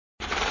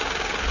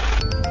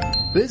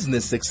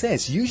Business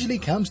success usually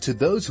comes to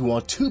those who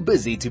are too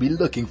busy to be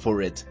looking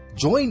for it.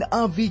 Join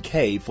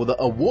RVK for the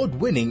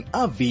award-winning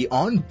RV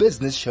on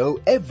Business show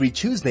every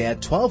Tuesday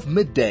at 12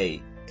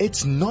 midday.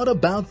 It's not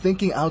about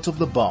thinking out of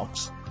the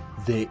box.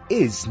 There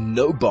is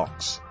no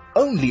box.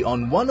 Only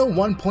on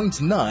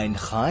 101.9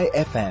 High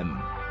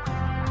FM.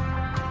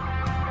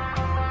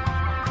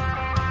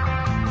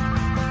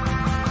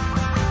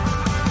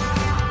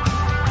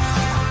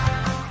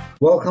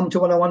 Welcome to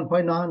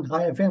 101.9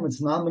 High FM.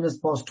 It's 9 minutes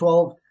past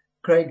 12.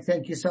 Craig,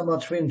 thank you so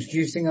much for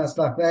introducing us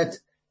like that.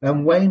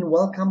 And Wayne,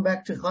 welcome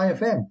back to High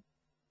FM.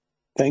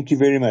 Thank you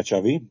very much,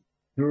 Avi.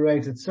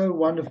 Great. It's so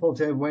wonderful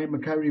to have Wayne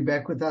McCurrie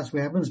back with us. We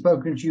haven't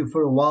spoken to you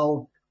for a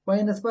while.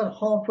 Wayne, it's about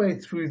halfway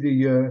through the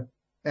year,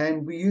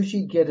 and we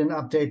usually get an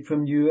update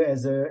from you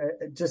as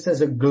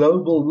a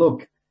global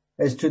look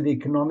as to the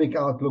economic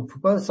outlook for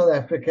both South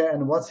Africa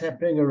and what's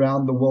happening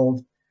around the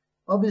world.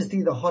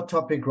 Obviously, the hot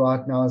topic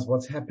right now is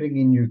what's happening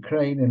in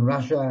Ukraine and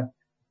Russia,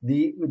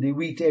 the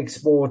wheat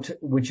export,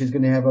 which is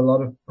going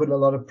to put a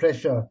lot of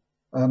pressure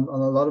on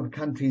a lot of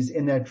countries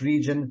in that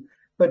region.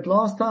 But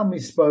last time we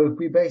spoke,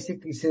 we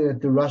basically said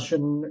that the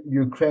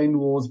Russian-Ukraine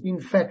war has been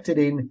factored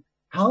in.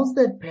 How's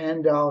that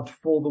panned out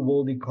for the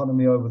world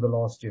economy over the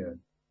last year?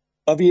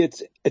 Avi,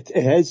 it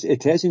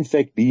has in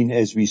fact been,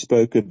 as we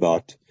spoke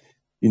about.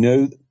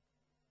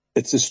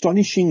 It's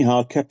astonishing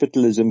how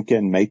capitalism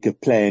can make a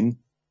plan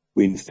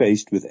when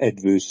faced with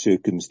adverse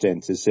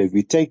circumstances. So if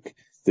we take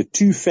the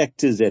two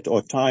factors that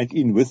are tied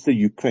in with the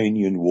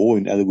Ukrainian war,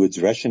 in other words,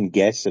 Russian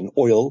gas and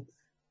oil,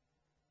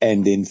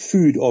 and then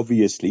food,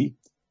 obviously.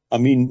 I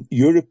mean,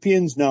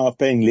 Europeans now are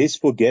paying less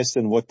for gas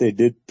than what they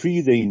did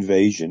pre the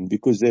invasion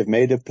because they've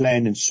made a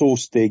plan and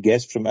sourced their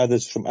gas from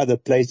other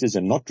places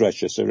and not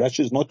Russia. So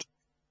Russia's not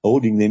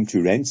holding them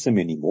to ransom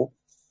anymore.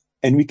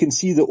 And we can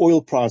see the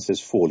oil price has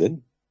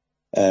fallen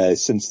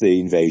since the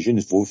invasion.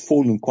 It's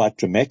fallen quite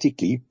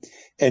dramatically.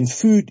 And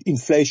food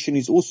inflation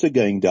is also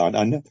going down.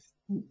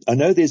 I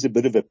know there's a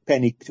bit of a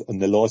panic on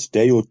the last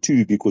day or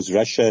two because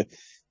Russia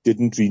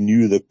didn't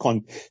renew the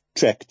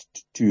contract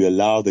to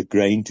allow the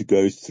grain to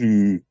go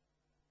through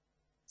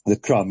the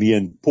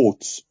Crimean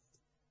ports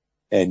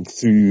and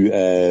through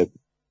the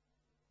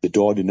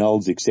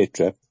Dardanelles,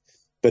 etc.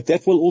 But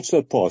that will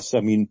also pass.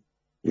 I mean,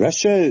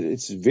 Russia,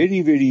 it's a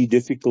very, very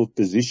difficult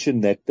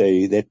position that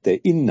they're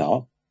in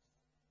now.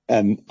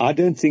 I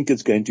don't think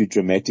it's going to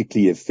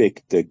dramatically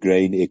affect the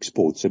grain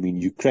exports. I mean,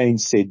 Ukraine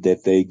said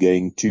that they're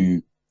going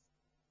to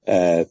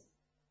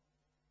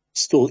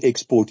still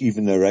export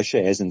even though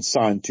Russia hasn't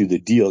signed to the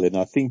deal. And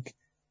I think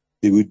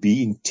there would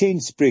be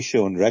intense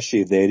pressure on Russia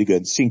if they had to go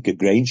and sink a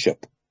grain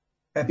ship,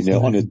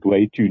 on its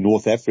way to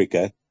North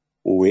Africa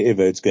or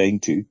wherever it's going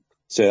to.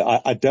 So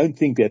I don't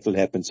think that will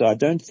happen. So I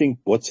don't think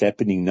what's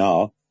happening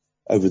now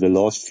over the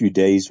last few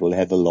days will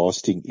have a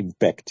lasting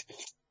impact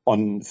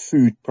on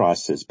food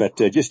prices. But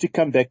just to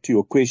come back to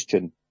your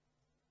question,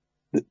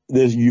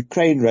 the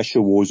Ukraine-Russia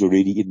war is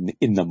already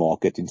in the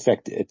market. In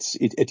fact,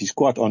 it is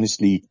quite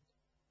honestly,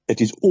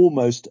 it is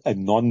almost a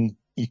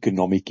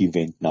non-economic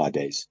event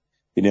nowadays.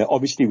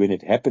 Obviously when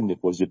it happened,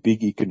 it was a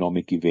big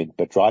economic event.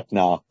 But right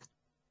now,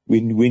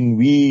 when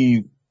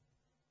we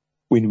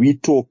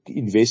talk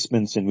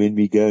investments and when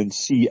we go and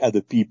see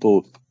other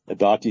people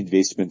about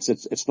investments,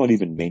 it's not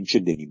even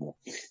mentioned anymore.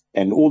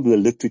 And all the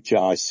literature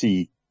I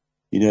see,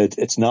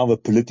 it's now a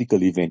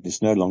political event.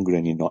 It's no longer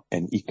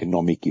an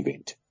economic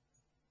event.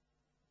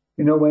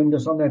 Wayne,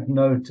 just on that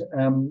note,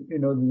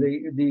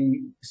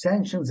 the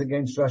sanctions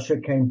against Russia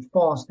came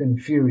fast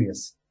and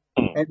furious.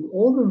 And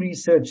all the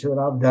research that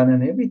I've done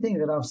and everything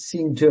that I've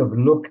seen to have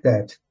looked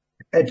at,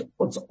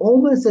 it's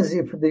almost as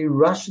if the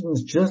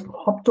Russians just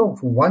hopped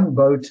off one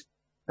boat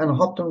and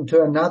hopped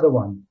onto another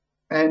one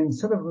and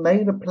sort of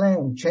made a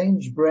plan,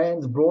 changed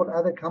brands, brought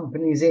other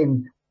companies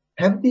in.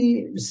 Have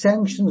the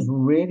sanctions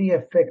really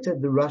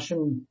affected the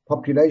Russian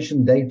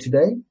population day to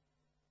day?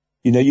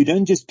 You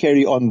don't just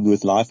carry on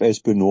with life as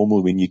per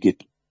normal when you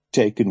get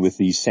taken with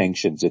these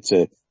sanctions. It's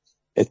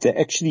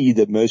actually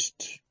the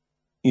most,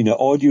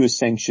 arduous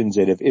sanctions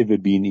that have ever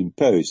been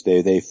imposed.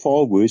 They're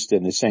far worse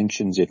than the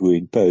sanctions that were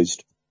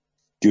imposed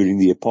during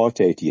the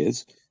apartheid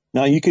years.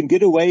 Now you can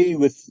get away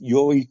with,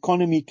 your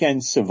economy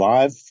can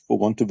survive, for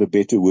want of a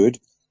better word,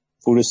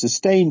 for a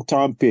sustained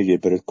time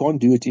period, but it can't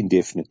do it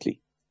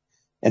indefinitely.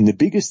 And the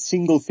biggest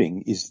single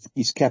thing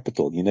is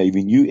capital.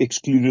 When you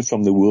exclude it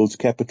from the world's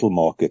capital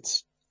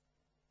markets,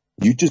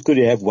 you just got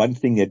to have one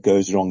thing that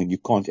goes wrong and you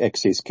can't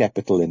access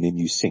capital and then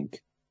you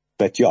sink.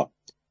 But yeah,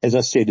 as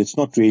I said, it's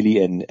not really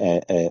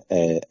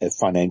a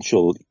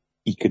financial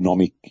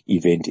economic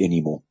event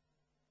anymore.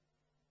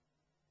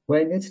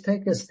 Well, let's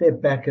take a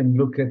step back and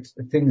look at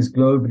things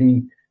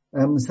globally.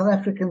 South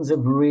Africans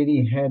have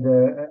really had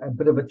a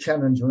bit of a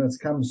challenge when it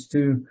comes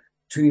to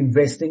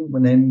investing,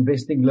 when they're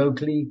investing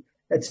locally.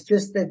 It's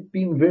just that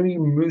been very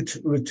moot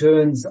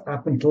returns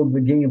up until the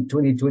beginning of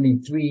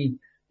 2023.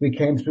 We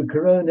came through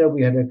Corona,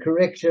 we had a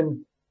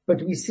correction,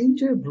 but we seem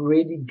to have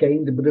really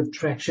gained a bit of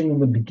traction in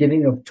the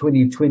beginning of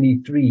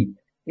 2023.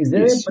 Is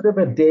there a bit of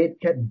a dead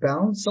cat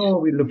bounce, or are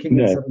we looking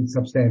at something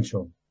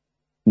substantial?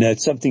 No,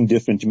 it's something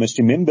different. You must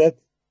remember,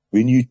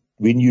 when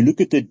you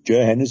look at the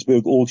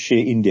Johannesburg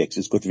All-Share Index,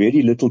 it's got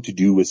very little to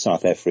do with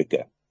South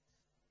Africa.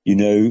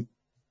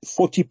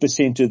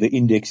 40% of the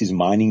index is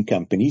mining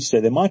companies,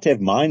 so they might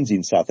have mines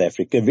in South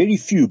Africa. Very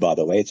few, by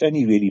the way. It's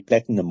only really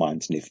platinum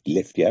mines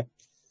left here.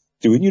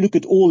 So when you look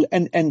at all,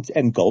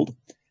 and gold,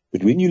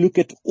 but when you look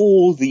at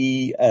all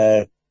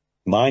the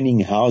mining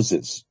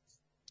houses,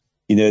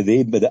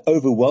 the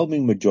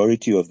overwhelming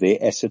majority of their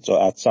assets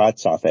are outside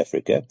South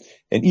Africa.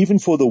 And even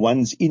for the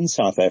ones in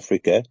South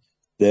Africa,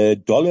 the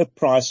dollar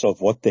price of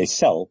what they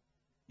sell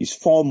is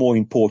far more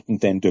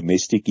important than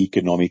domestic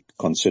economic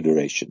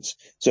considerations.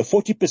 So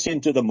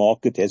 40% of the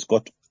market has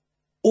got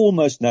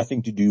almost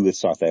nothing to do with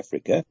South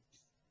Africa.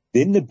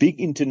 Then the big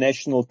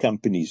international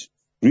companies,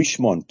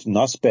 Richemont,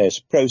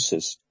 Naspers,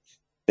 Prosus,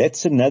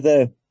 that's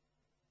another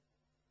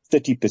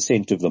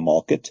 30% of the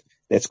market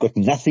that's got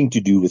nothing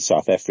to do with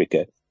South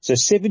Africa. So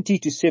 70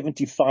 to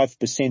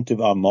 75%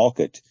 of our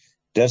market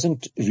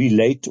doesn't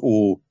relate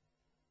or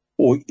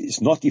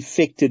is not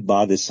affected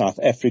by the South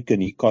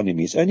African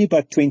economy. It's only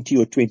about 20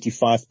 or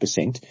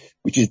 25%,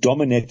 which is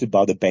dominated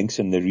by the banks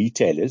and the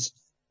retailers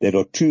that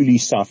are truly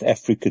South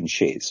African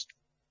shares.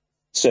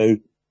 So,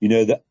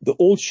 the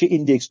all-share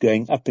index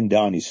going up and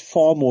down is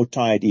far more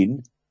tied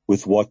in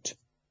with what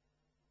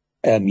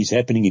is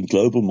happening in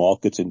global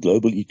markets and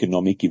global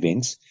economic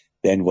events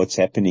than what's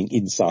happening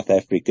in South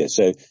Africa.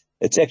 So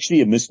it's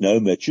actually a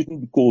misnomer. It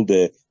shouldn't be called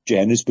the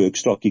Johannesburg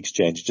Stock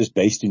Exchange. It's just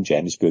based in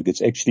Johannesburg.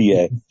 It's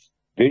actually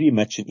very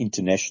much an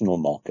international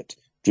market,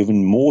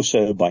 driven more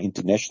so by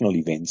international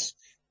events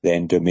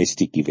than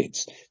domestic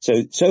events.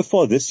 So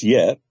far this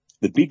year,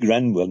 the big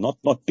run, well,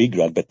 not big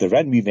run, but the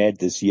run we've had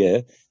this year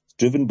is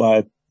driven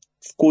by,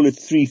 call it,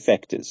 three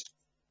factors.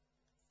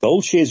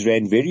 Gold shares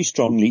ran very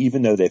strongly,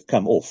 even though they've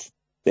come off.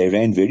 They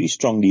ran very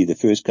strongly the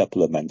first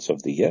couple of months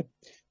of the year.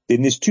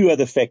 Then there's two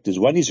other factors.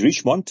 One is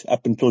Richemont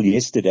up until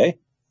yesterday.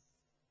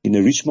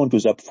 Richemont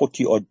was up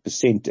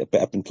 40-odd%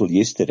 up until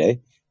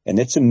yesterday. And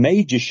that's a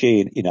major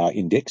share in our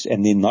index.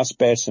 And then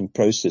Naspers and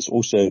Prosus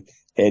also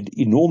had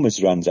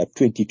enormous runs up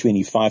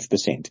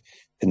 20-25%.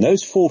 And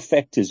those four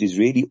factors is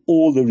really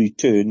all the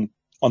return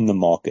on the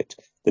market.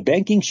 The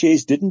banking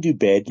shares didn't do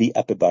badly,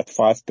 up about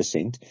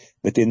 5%,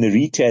 but then the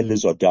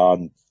retailers are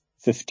down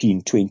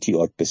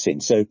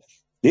 15-20-odd%. So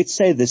let's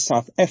say the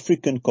South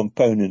African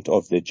component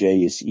of the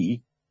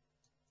JSE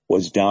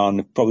was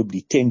down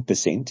probably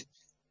 10%.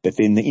 But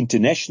then the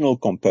international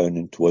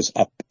component was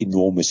up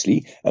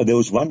enormously. There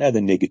was one other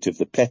negative.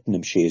 The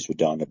platinum shares were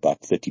down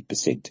about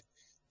 30%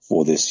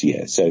 for this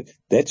year. So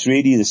that's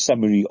really the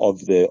summary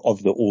of the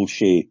all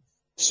share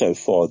so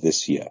far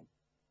this year.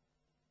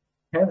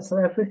 Have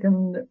South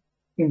African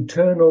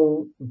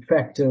internal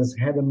factors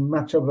had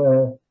much of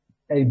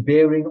a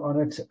bearing on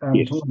it?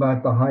 Yes. Talking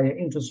about the higher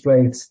interest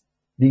rates,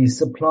 the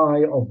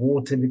supply of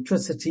water,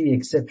 electricity,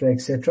 etc.,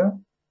 etc.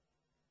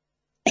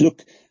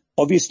 Look,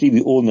 obviously,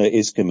 we all know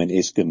Eskom and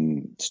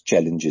Eskom's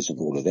challenges and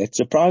all of that.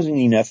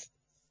 Surprisingly enough,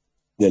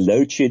 the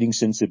load shedding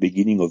since the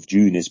beginning of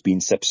June has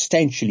been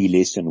substantially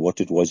less than what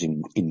it was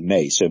in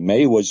May. So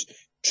May was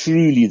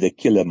truly the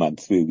killer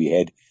month where we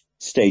had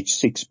stage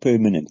 6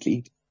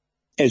 permanently,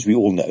 as we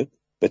all know.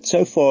 But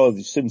so far,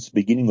 since the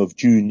beginning of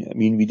June,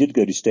 we did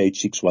go to stage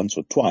 6 once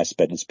or twice,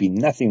 but it's been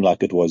nothing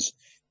like it was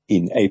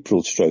in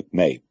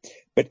April/May.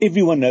 But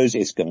everyone knows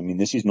Eskom.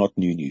 This is not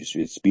new news.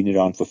 It's been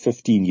around for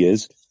 15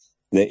 years.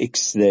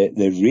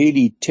 The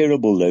really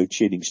terrible load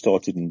shedding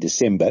started in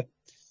December.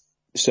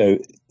 So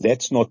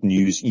that's not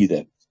news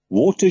either.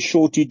 Water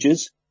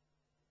shortages.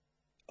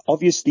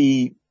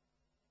 Obviously,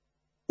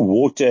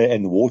 water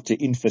and water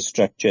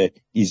infrastructure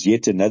is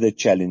yet another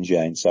challenge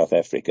here in South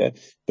Africa.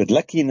 But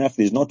lucky enough,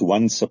 there's not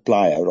one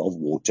supplier of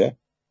water.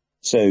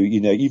 So,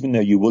 even though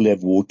you will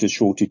have water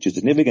shortages,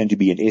 it's never going to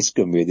be an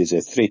Eskom where there's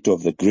a threat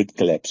of the grid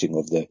collapsing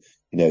of the,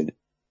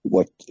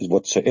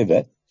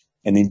 whatsoever.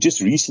 And then just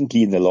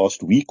recently in the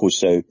last week or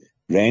so,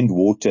 Rand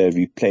Water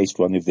replaced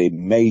one of their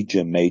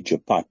major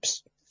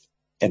pipes.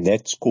 And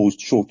that's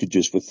caused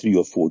shortages for 3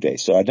 or 4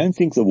 days. So I don't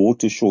think the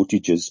water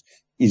shortages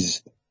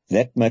is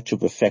that much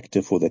of a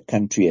factor for the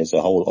country as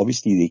a whole.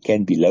 Obviously, there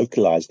can be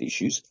localized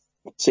issues.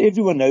 So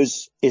everyone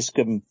knows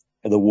Eskom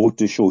and the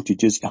water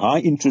shortages. High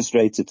interest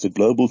rates, it's a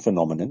global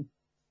phenomenon.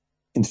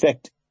 In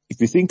fact,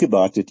 if you think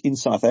about it, in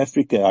South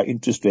Africa, our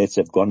interest rates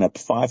have gone up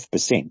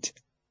 5%.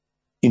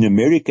 In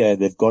America,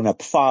 they've gone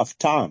up 5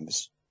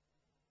 times,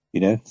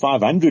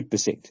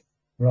 500%.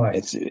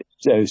 Right.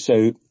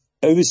 So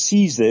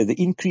overseas, the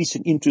increase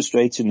in interest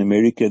rates in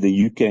America,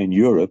 the UK and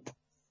Europe,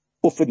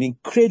 off an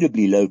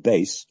incredibly low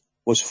base,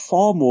 was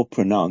far more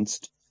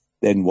pronounced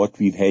than what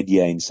we've had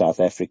here in South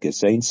Africa.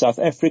 So in South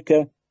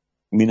Africa,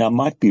 I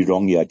might be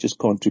wrong here, I just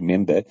can't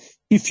remember.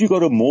 If you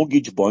got a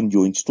mortgage bond,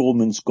 your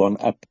installment's gone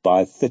up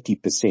by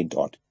 30%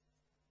 odd.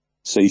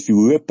 So if you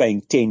were paying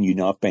 10, you're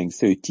now paying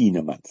 13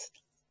 a month.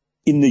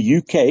 In the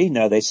UK,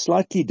 now they're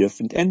slightly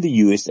different, and the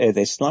USA,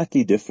 they're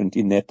slightly different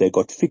in that they've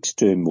got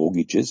fixed-term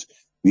mortgages.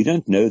 We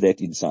don't know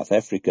that in South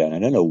Africa, and I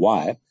don't know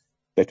why,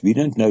 but we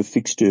don't know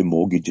fixed-term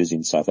mortgages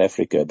in South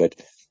Africa.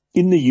 But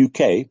in the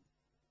UK,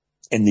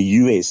 and the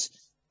US,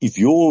 if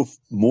your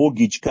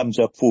mortgage comes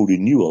up for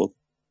renewal,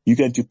 you're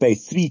going to pay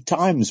 3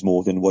 times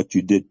more than what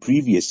you did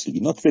previously,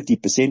 not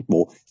 50%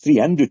 more,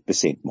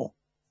 300% more.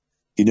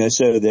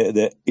 So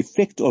the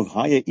effect of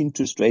higher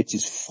interest rates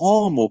is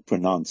far more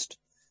pronounced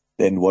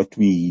than what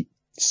we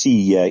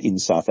see here in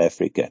South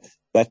Africa.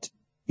 But,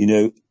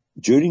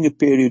 during a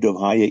period of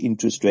higher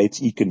interest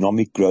rates,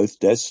 economic growth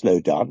does slow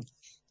down.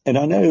 And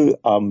I know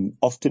I'm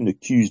often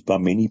accused by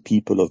many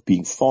people of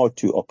being far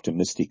too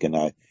optimistic, and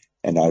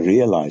I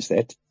realize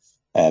that.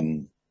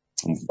 I'm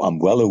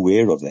well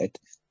aware of that.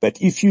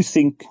 But if you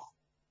think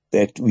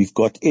that we've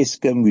got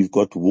Eskom, we've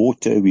got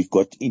water, we've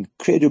got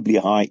incredibly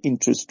high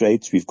interest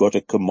rates, we've got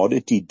a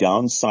commodity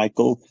down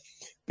cycle,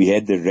 we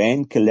had the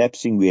rand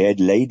collapsing, we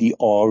had Lady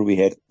R, we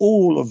had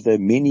all of the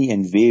many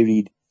and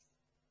varied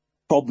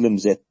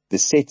problems that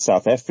beset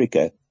South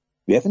Africa,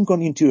 we haven't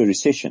gone into a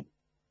recession,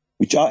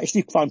 which I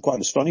actually find quite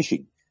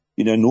astonishing.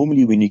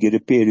 Normally when you get a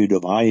period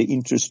of higher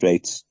interest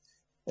rates,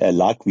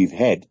 like we've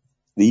had,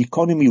 the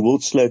economy will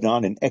slow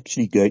down and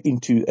actually go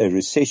into a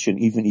recession,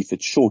 even if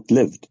it's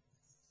short-lived.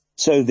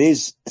 So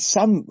there's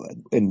some,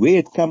 and where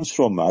it comes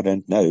from, I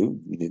don't know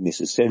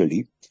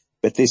necessarily,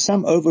 but there's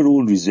some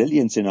overall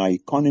resilience in our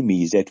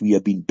economies that we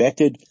have been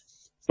battered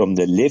from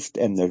the left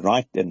and the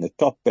right and the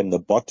top and the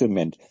bottom,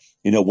 and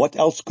what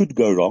else could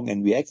go wrong,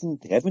 and we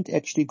haven't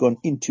actually gone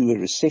into a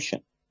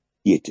recession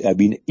yet. I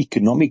mean,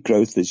 economic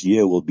growth this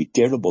year will be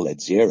terrible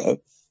at 0,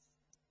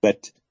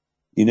 but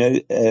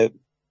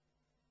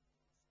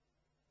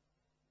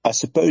I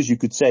suppose you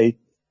could say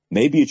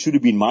maybe it should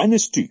have been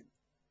 -2,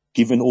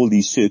 given all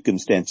these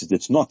circumstances.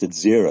 It's not at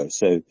 0.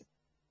 So,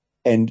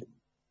 and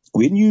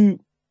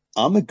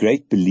I'm a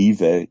great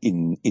believer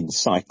in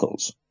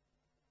cycles.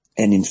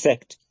 And in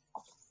fact,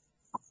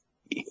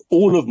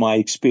 all of my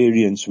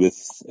experience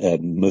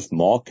with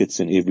markets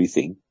and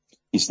everything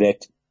is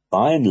that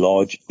by and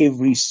large,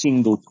 every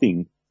single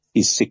thing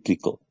is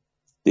cyclical.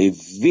 There are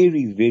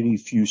very, very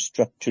few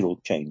structural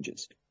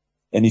changes.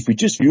 And if we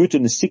just view it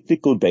on a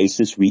cyclical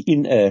basis, we're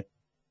in a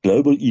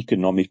global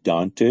economic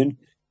downturn.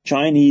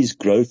 Chinese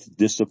growth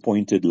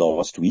disappointed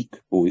last week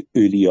or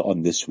earlier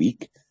on this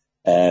week.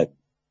 We're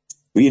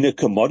in a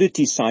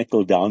commodity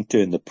cycle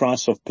downturn. The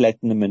price of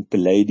platinum and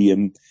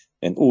palladium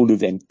and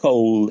and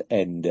coal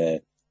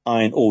and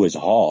iron ore is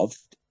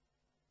halved.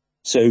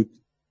 So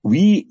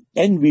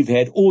we've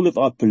had all of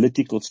our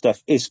political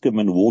stuff, Eskom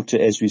and water,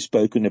 as we've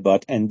spoken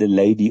about, and the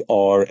Lady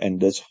R and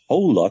this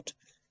whole lot.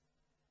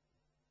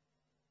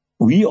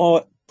 We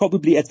are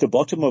probably at the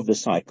bottom of the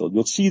cycle.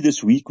 We'll see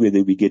this week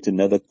whether we get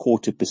another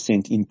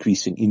 0.25%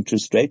 increase in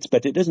interest rates,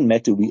 but it doesn't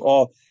matter. We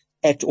are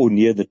at or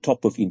near the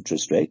top of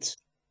interest rates.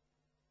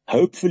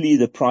 Hopefully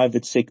the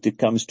private sector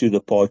comes to the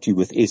party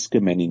with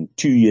Eskom, and in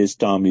 2 years'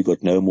 time we've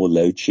got no more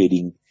load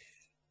shedding,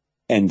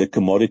 and the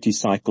commodity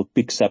cycle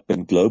picks up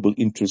and global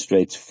interest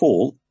rates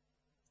fall.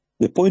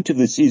 The point of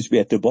this is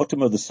we're at the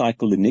bottom of the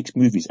cycle. The next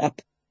move is up.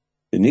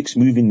 The next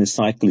move in the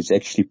cycle is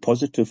actually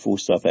positive for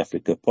South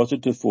Africa,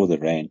 positive for the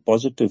rand,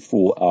 positive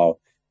for our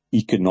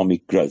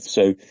economic growth.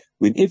 So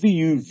whenever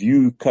you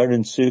view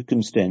current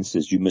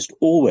circumstances, you must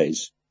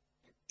always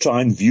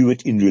try and view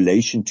it in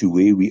relation to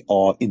where we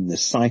are in the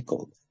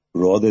cycle,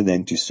 rather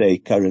than to say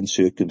current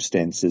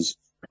circumstances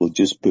will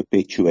just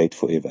perpetuate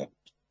forever.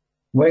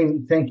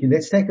 Wayne, thank you.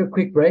 Let's take a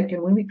quick break.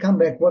 And when we come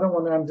back, what I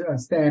want to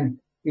understand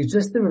is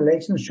just the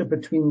relationship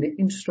between the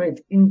interest rate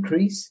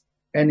increase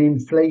and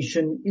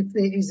inflation, if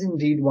there is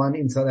indeed one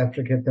in South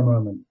Africa at the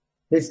moment.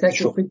 Let's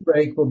take a quick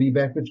break. We'll be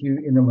back with you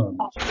in a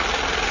moment.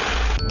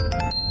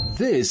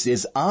 This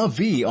is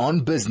RV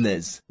on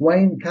Business.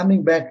 Wayne,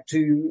 coming back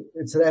to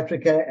South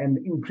Africa and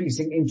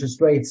increasing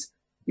interest rates,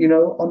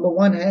 on the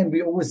one hand,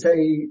 we always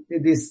say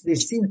there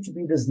seems to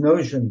be this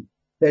notion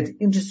that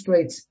interest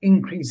rates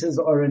increases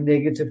are a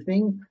negative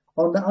thing.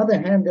 On the other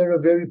hand, they're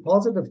a very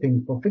positive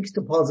thing. For fixed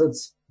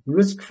deposits,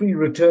 risk-free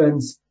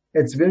returns,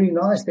 it's very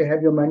nice to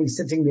have your money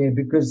sitting there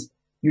because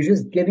you're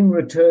just getting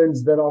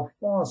returns that are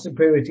far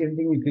superior to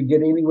anything you could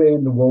get anywhere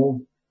in the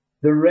world.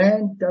 The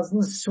rand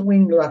doesn't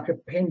swing like a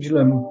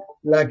pendulum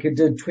like it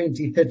did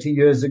 20, 30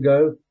 years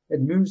ago.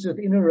 It moves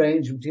within a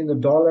range between the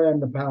dollar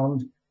and the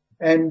pound,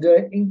 and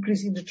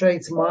increasing interest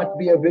rates might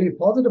be a very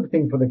positive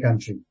thing for the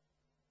country.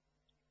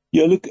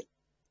 Yeah, look,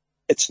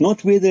 it's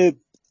not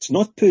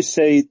per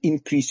se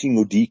increasing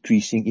or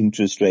decreasing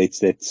interest rates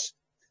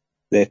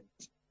that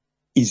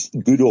is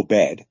good or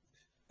bad.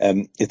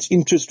 It's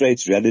interest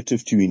rates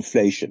relative to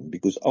inflation,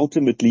 because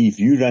ultimately if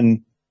you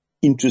run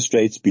interest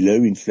rates below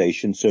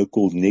inflation,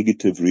 so-called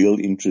negative real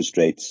interest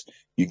rates,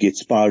 you get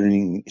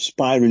spiraling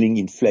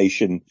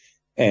inflation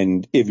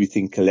and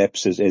everything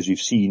collapses, as we've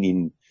seen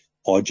in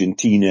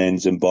Argentina and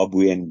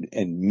Zimbabwe and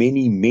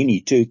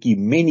many, Turkey,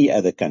 many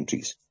other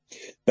countries.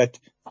 But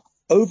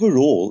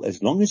overall,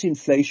 as long as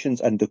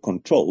inflation's under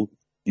control,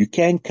 you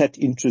can cut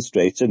interest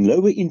rates, and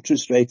lower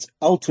interest rates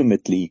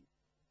ultimately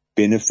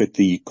benefit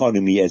the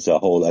economy as a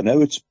whole. I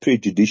know it's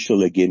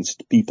prejudicial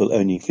against people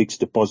owning fixed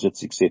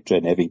deposits, etc.,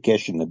 and having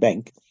cash in the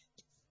bank,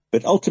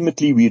 but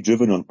ultimately we're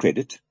driven on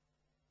credit.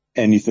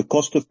 And if the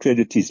cost of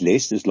credit is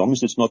less, as long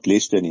as it's not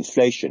less than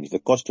inflation, if the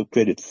cost of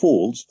credit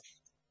falls,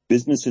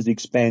 businesses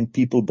expand,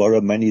 people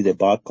borrow money, they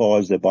buy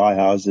cars, they buy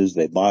houses,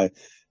 they buy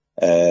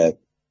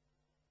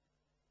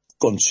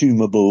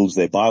consumables,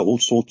 they buy all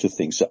sorts of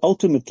things. So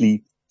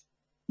ultimately,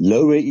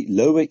 lower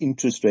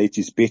interest rates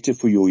is better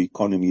for your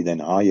economy than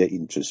higher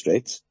interest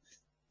rates,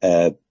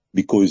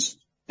 because,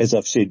 as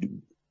I've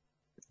said,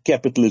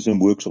 capitalism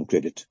works on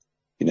credit.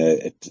 You know,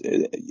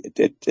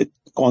 it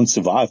can't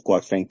survive,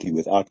 quite frankly,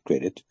 without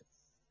credit.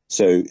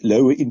 So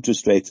lower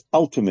interest rates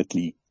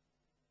ultimately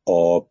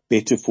are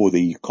better for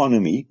the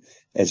economy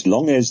as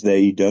long as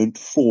they don't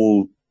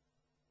fall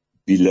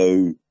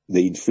below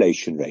the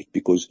inflation rate.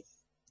 Because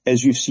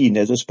as you've seen,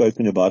 as I've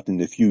spoken about in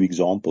a few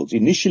examples,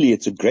 initially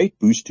it's a great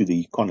boost to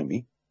the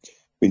economy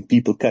when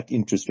people cut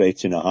interest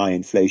rates in a high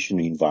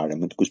inflationary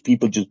environment, because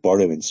people just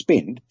borrow and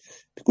spend,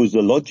 because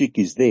the logic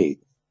is there.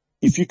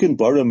 If you can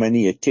borrow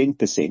money at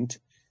 10%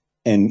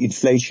 and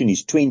inflation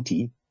is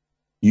 20,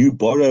 you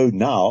borrow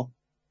now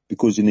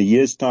because in a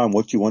year's time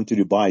what you wanted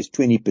to buy is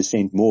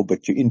 20% more,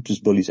 but your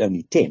interest bill is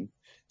only 10.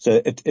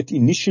 So it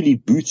initially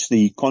boosts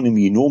the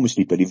economy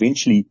enormously, but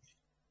eventually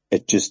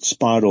it just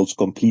spirals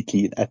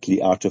completely and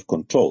utterly out of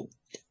control.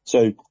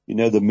 So, you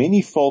know, the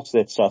many faults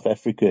that South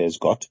Africa has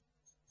got,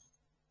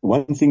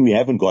 one thing we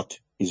haven't got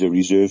is a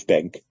reserve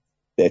bank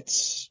that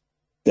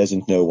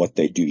doesn't know what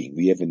they're doing.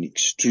 We have an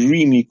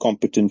extremely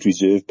competent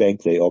reserve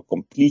bank. They are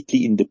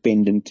completely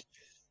independent.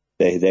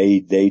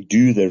 They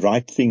do the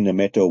right thing no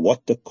matter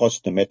what the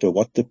cost, no matter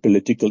what the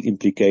political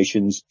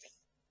implications,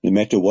 no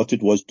matter what it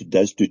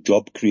does to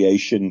job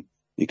creation,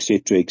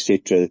 etc.,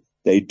 etc.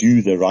 They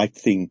do the right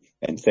thing,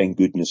 and thank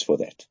goodness for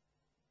that.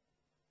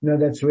 No,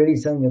 that's really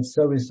something that's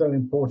so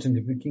important.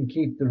 If we can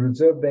keep the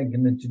Reserve Bank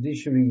and the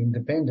judiciary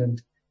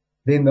independent,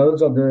 then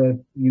those are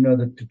the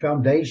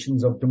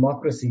foundations of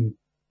democracy.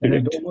 And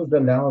it always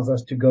allows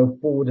us to go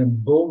forward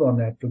and build on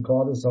that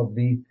regardless of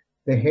the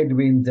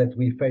headwinds that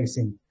we're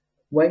facing.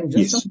 Wayne,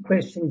 just some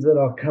questions that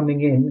are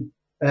coming in.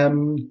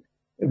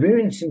 A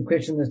very interesting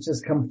question that's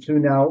just come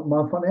through now.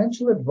 My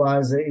financial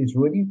advisor is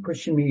really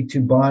pushing me to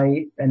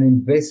buy an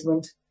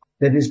investment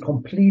that is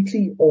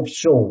completely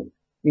offshore.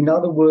 In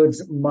other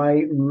words,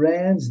 my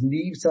rands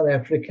leave South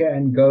Africa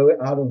and go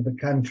out of the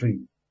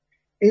country.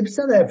 If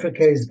South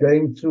Africa is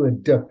going through a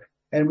dip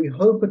and we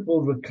hope it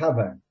will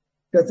recover,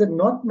 does it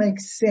not make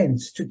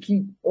sense to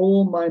keep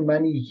all my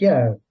money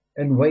here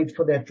and wait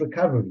for that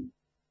recovery?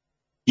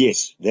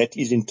 Yes, that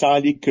is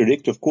entirely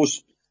correct. Of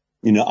course,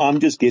 you know, I'm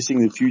just guessing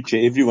the future.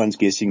 Everyone's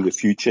guessing the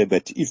future.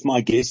 But if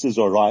my guesses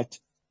are right,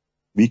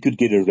 we could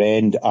get a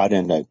rand, I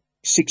don't know,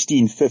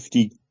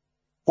 1650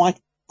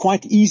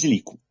 quite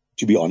easily,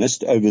 to be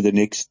honest, over the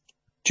next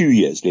 2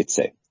 years, let's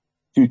say.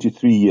 2 to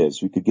 3 years,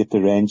 we could get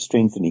the rand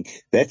strengthening.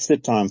 That's the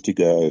time to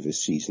go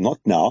overseas, not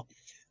now.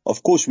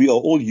 Of course, we are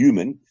all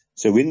human.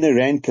 So when the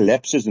rand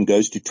collapses and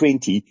goes to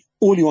 20,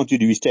 all you want to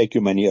do is take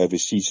your money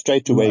overseas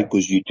straight away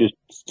because you just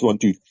want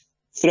to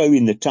throw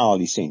in the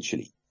towel,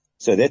 essentially.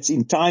 So that's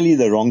entirely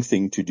the wrong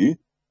thing to do.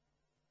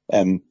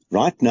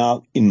 Right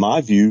now, in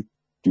my view,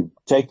 to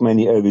take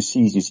money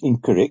overseas is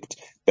incorrect.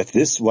 But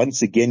this,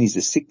 once again, is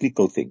a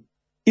cyclical thing.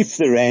 If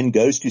the rand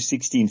goes to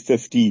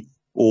 1650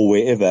 or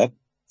wherever,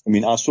 I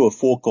mean, I saw a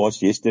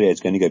forecast yesterday,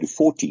 it's going to go to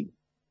 14,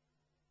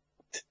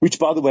 which,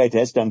 by the way, it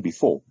has done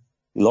before.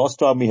 Last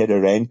time we had a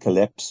rand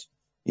collapse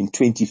in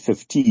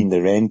 2015,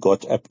 the rand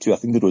got up to, I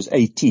think it was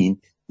 18.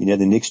 You know,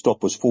 the next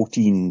stop was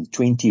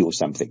 14.20 or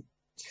something.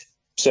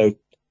 So,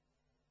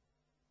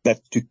 but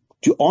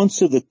to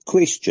answer the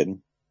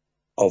question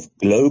of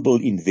global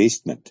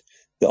investment,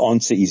 the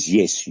answer is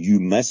yes. You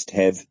must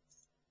have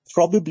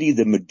probably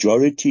the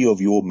majority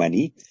of your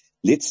money.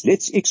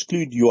 Let's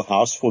exclude your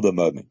house for the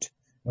moment.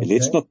 Okay.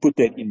 Let's not put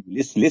that in.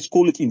 Let's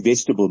call it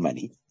investable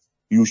money.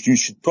 You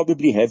should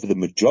probably have the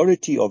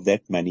majority of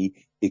that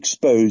money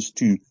exposed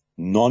to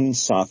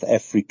non-South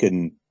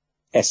African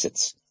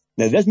assets.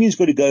 Now, that means you've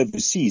got to go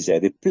overseas.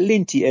 There are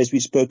plenty, as we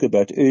spoke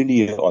about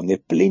earlier on, there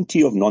are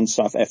plenty of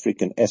non-South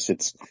African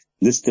assets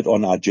listed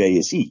on our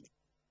JSE.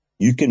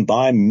 You can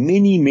buy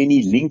many,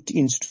 many linked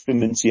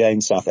instruments here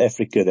in South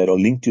Africa that are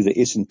linked to the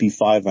S&P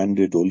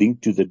 500 or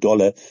linked to the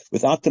dollar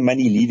without the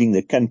money leaving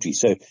the country.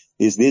 So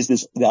there's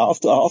this, I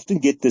often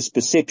get this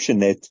perception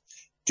that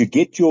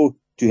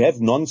to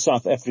have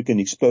non-South African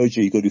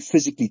exposure, you've got to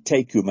physically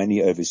take your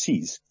money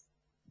overseas.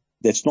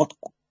 That's not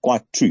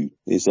quite true.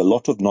 There's a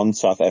lot of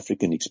non-South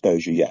African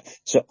exposure here.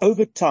 So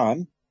over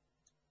time,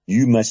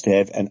 you must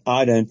have, and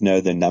I don't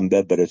know the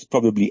number, but it's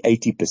probably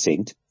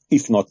 80%,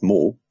 if not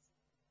more,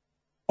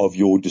 of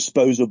your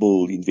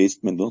disposable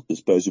investment, not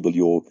disposable,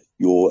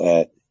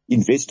 your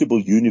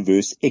investable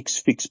universe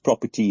ex-fixed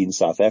property in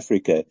South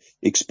Africa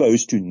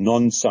exposed to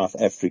non-South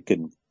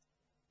African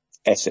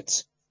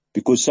assets.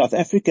 Because South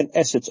African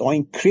assets are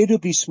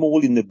incredibly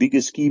small in the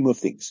bigger scheme of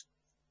things.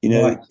 You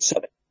know, right.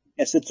 South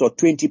assets are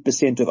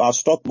 20% of our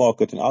stock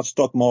market, and our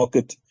stock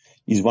market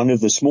is one of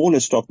the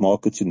smallest stock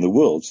markets in the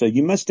world. So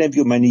you must have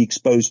your money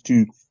exposed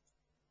to,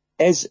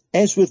 as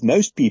with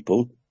most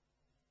people,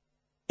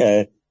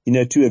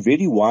 to a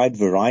very wide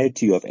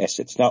variety of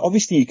assets. Now,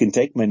 obviously you can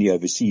take money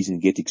overseas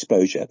and get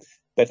exposure,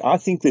 but I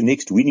think the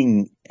next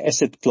winning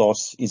asset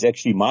class is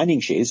actually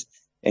mining shares,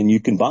 and you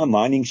can buy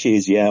mining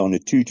shares here on a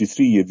 2 to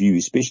 3 year view,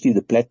 especially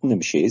the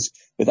platinum shares,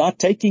 without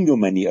taking your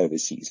money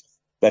overseas.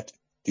 But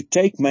to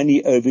take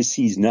money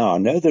overseas now, I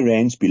know the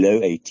rand's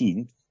below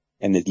 18,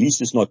 and at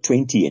least it's not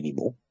 20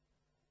 anymore.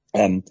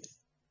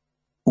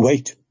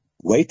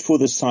 Wait for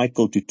the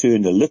cycle to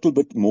turn a little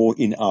bit more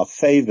in our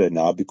favor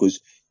now,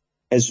 because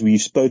as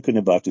we've spoken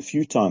about a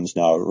few times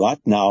now, right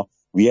now,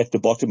 we're at the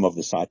bottom of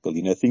the cycle.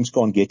 Things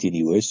can't get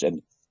any worse.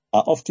 And I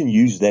often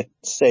use that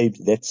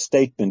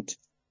statement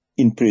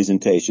in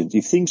presentations.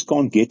 If things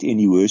can't get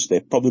any worse, they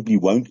probably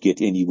won't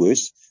get any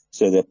worse.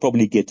 So they'll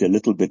probably get a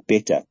little bit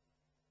better.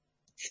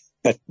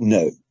 But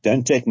no,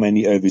 don't take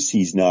money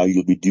overseas now.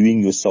 You'll be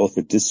doing yourself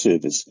a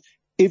disservice.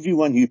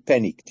 Everyone who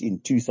panicked in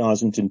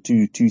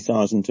 2002,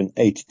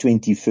 2008,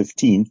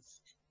 2015,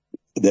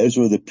 those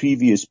were the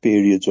previous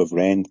periods of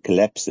rand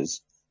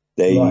collapses.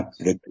 They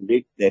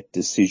regret that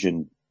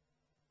decision,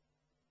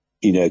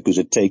 because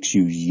it takes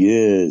you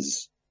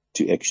years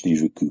to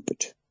actually recoup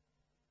it.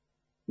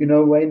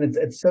 Wayne,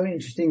 it's so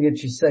interesting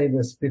that you say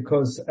this,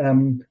 because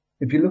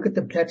if you look at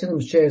the platinum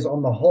shares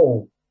on the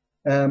whole,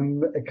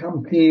 a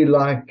company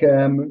like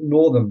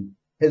Northern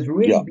has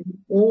really been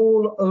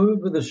all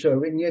over the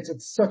show, and yet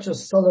it's such a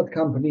solid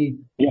company,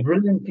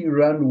 brilliantly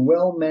run,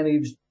 well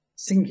managed,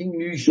 sinking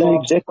new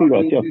shafts. Exactly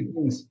right,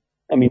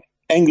 I mean,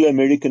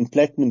 Anglo-American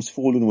Platinum's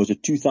fallen, was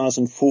it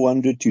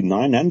 2,400 to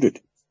 900?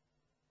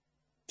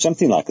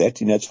 Something like that,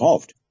 it's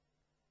halved.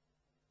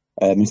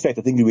 In fact,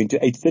 I think we went to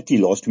 830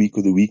 last week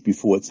or the week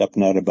before. It's up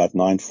now at about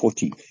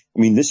 940. I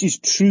mean, this is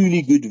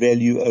truly good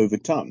value over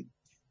time.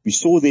 We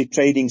saw their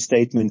trading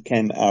statement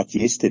came out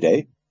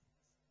yesterday,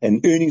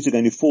 and earnings are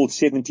going to fall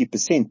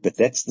 70%, but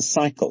that's the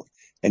cycle.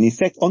 And in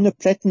fact, on the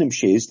platinum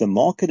shares, the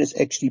market has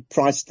actually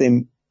priced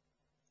them,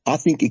 I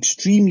think,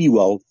 extremely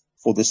well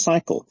for the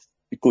cycle,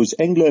 because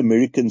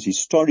Anglo-American's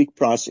historic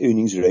price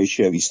earnings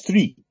ratio is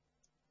 3.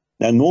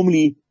 Now,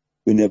 normally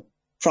when a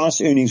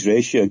price earnings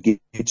ratio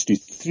gets to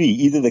 3,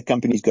 either the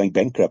company is going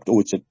bankrupt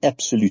or it's an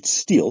absolute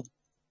steal.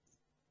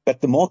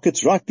 But the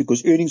market's right,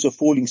 because earnings are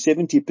falling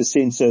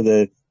 70%, so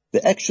the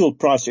actual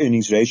price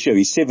earnings ratio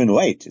is 7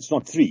 or 8. It's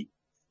not 3.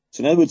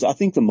 So in other words, I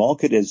think the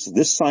market, as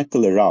this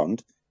cycle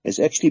around, has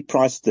actually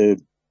priced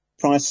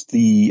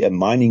the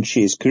mining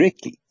shares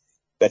correctly.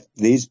 But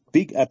there's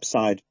big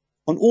upside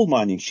on all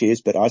mining shares,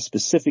 but I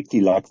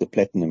specifically like the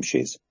platinum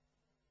shares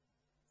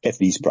at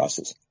these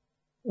prices.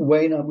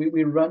 Wayne,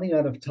 we're running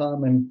out of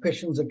time and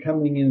questions are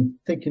coming in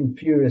thick and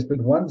furious,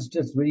 but one's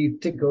just really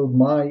tickled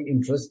my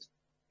interest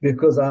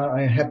because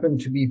I happen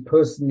to be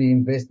personally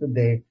invested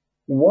there.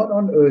 What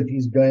on earth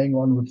is going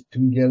on with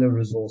Thungela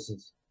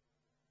Resources?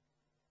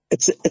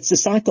 It's a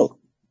cycle.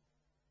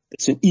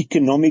 It's an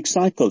economic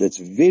cycle. It's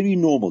very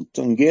normal.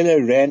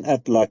 Thungela ran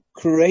up like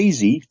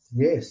crazy.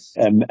 Yes.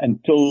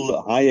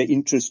 Until higher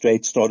interest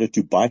rates started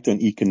to bite on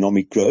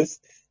economic growth.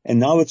 And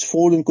now it's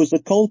fallen because the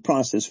coal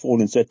price has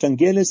fallen. So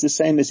Thungela is the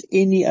same as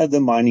any other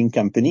mining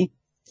company.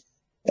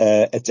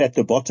 It's at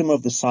the bottom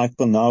of the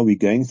cycle now. We're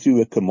going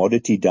through a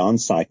commodity down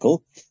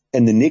cycle.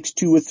 And the next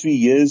 2 or 3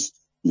 years,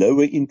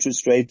 lower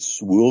interest rates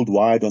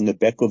worldwide on the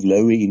back of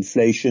lower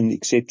inflation,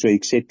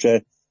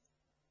 etc.,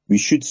 we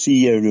should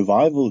see a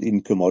revival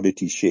in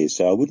commodity shares.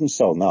 So I wouldn't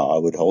sell now. I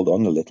would hold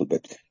on a little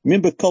bit.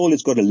 Remember, coal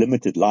has got a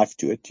limited life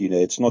to it.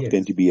 It's not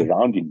going to be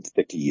around in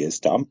 30 years'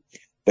 time.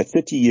 But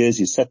 30 years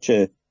is such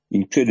a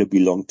incredibly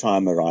long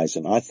time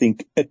horizon. I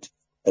think it,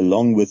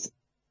 along with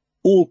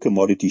all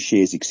commodity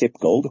shares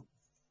except gold,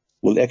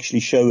 will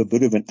actually show a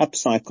bit of an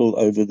upcycle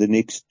over the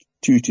next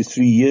 2 to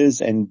 3 years.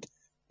 And,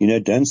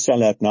 don't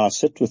sell out now,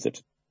 sit with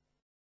it.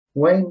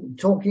 Wayne,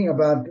 talking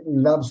about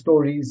love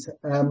stories,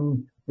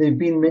 there have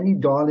been many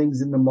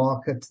darlings in the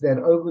market that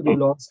over the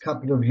last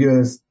couple of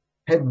years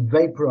have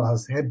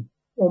vaporized, have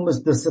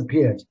almost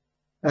disappeared.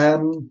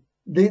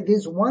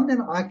 There's one that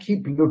I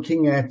keep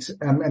looking at,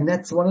 and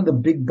that's one of the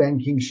big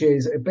banking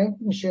shares, a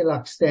banking share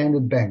like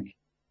Standard Bank.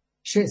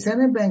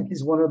 Standard Bank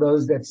is one of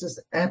those that's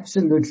just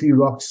absolutely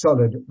rock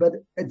solid, but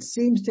it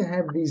seems to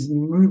have these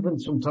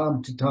movements from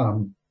time to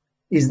time.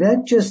 Is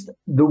that just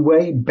the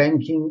way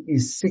banking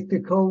is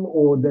cyclical,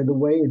 or the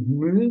way it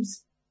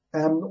moves?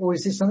 Or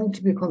is there something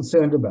to be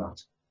concerned about?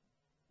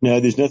 No,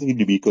 there's nothing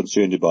to be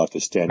concerned about for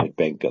Standard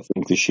Bank. I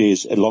think the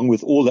shares, along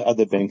with all the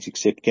other banks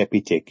except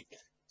Capitec,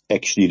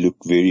 actually look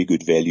very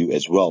good value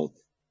as well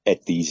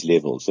at these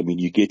levels. I mean,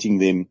 you're getting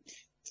them.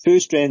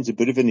 First Rand's a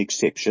bit of an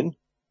exception,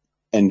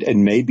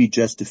 and maybe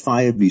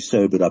justifiably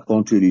so, but I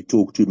can't really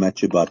talk too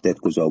much about that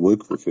because I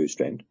work for First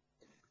Rand.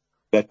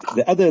 But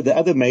the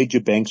other major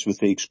banks, with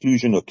the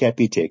exclusion of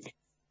Capitec,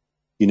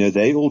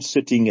 they're all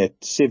sitting at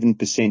 7%,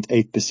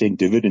 8%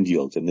 dividend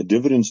yields, and the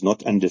dividend's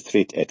not under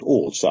threat at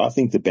all. So I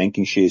think the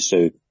banking shares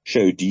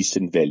show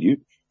decent value.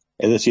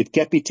 As I said,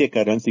 Capitec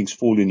I don't think's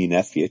fallen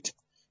enough yet.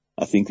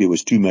 I think there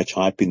was too much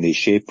hype in their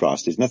share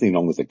price. There's nothing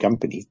wrong with the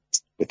company,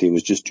 but there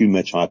was just too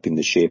much hype in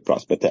the share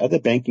price. But the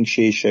other banking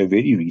shares show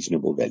very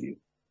reasonable value.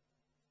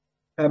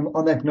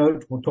 On that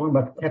note, we're talking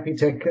about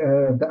Capitec,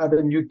 the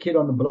other new kid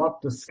on the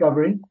block,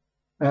 Discovery.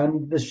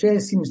 The share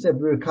seems to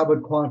have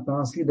recovered quite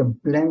nicely. The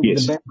bank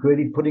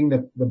really putting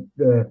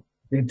the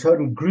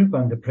total group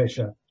under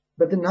pressure.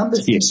 But the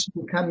numbers seem to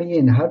be coming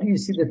in. How do you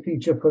see the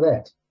future for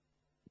that?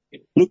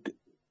 Look,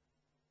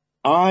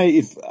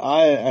 I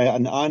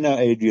know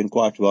Adrian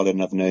quite well,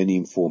 and I've known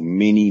him for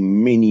many,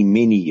 many,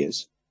 many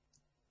years.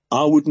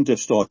 I wouldn't have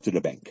started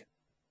a bank.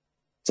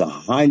 It's a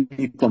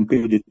highly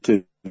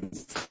competitive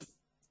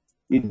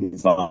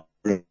environment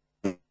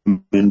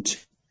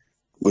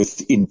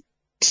with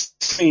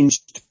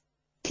entrenched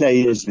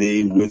players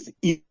there with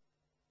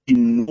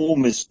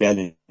enormous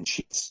balance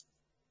sheets.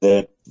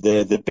 The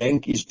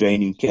bank is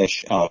draining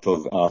cash out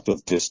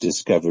of this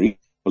Discovery.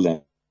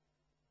 What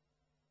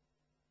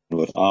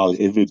I'll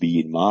ever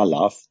be in my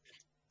life,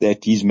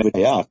 that he's made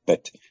out,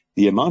 but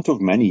the amount of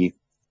money,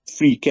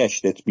 free cash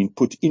that's been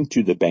put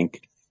into the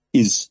bank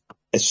is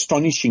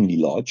astonishingly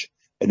large,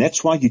 and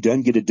that's why you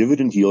don't get a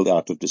dividend yield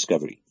out of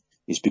Discovery.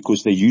 It's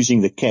because they're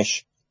using the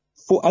cash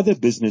for other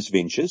business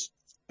ventures,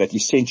 but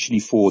essentially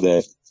for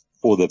the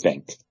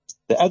bank.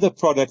 The other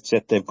products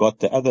that they've got,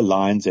 the other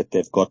lines that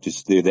they've got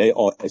is they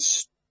are,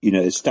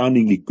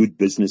 astoundingly good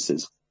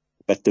businesses.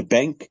 But the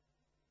bank,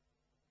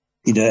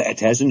 it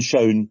hasn't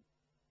shown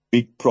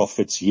big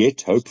profits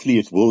yet. Hopefully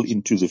it will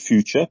into the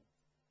future,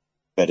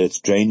 but it's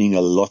draining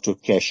a lot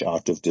of cash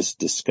out of this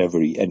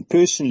Discovery. And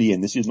personally,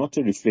 and this is not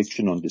a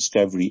reflection on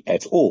Discovery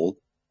at all,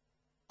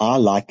 I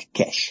like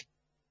cash.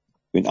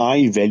 When I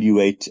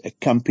evaluate a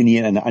company,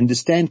 and I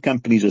understand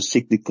companies are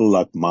cyclical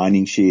like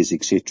mining shares,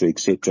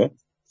 etc.,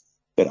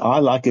 but I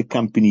like a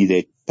company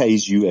that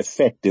pays you a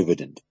fat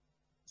dividend.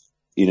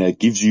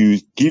 Gives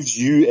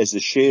you as a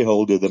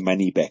shareholder the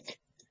money back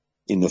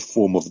in the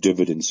form of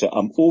dividends. So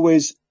I'm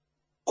always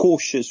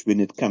cautious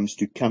when it comes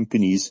to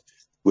companies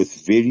with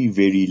very,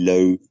 very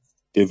low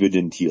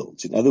dividend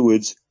yields. In other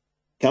words,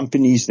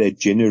 companies that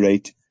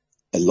generate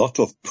a lot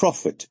of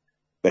profit,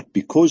 but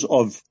because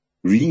of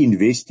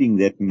reinvesting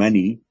that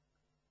money,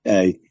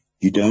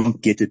 you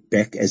don't get it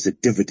back as a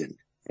dividend.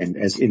 And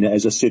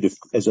as I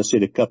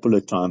said a couple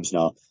of times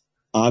now,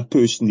 I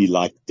personally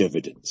like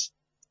dividends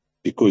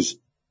because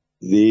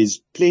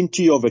there's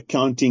plenty of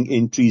accounting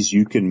entries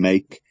you can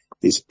make.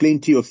 There's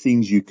plenty of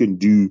things you can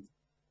do,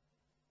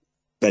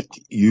 but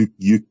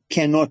you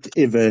cannot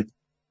ever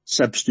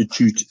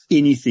substitute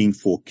anything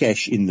for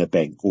cash in the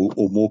bank,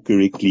 or more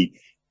correctly,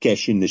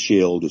 cash in the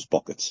shareholders'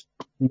 pockets.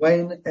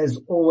 Wayne, as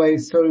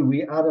always, sorry,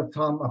 we're out of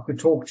time. I could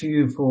talk to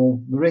you for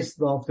the rest of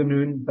the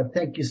afternoon, but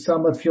thank you so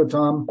much for your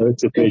time. Oh,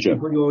 it's a pleasure.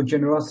 Thank you for your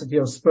generosity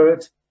of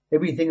spirit.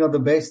 Everything of the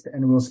best,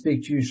 and we'll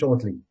speak to you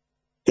shortly.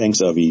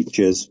 Thanks, Avi.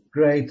 Cheers.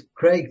 Great.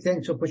 Craig,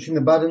 thanks for pushing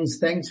the buttons.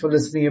 Thanks for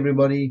listening,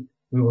 everybody.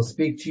 We will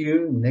speak to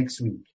you next week.